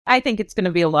I think it's going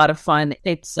to be a lot of fun.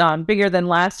 It's bigger than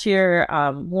last year,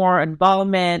 more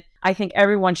involvement. I think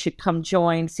everyone should come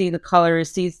join, see the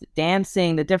colors, see the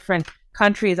dancing, the different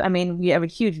countries. I mean, we have a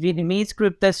huge Vietnamese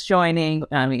group that's joining.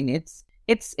 I mean, it's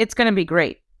going to be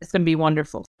great. It's going to be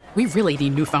wonderful. We really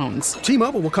need new phones.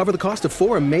 T-Mobile will cover the cost of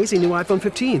 4 amazing new iPhone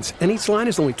 15s, and each line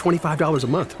is only $25 a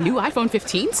month. New iPhone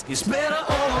 15s? It's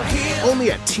better over here.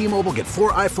 Only at T-Mobile, get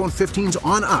 4 iPhone 15s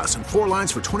on us and 4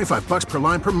 lines for $25 per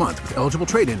line per month with eligible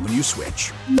trade-in when you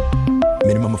switch.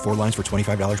 Minimum of 4 lines for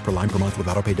 $25 per line per month with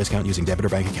autopay discount using debit or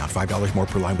bank account. $5 more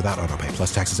per line without autopay,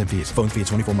 plus taxes and fees. Phone fee at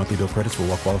 24 monthly bill credits for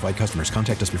well-qualified customers.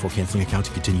 Contact us before canceling account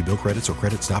to continue bill credits or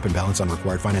credit stop and balance on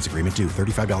required finance agreement due.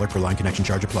 $35 per line connection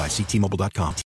charge applies. See T-Mobile.com.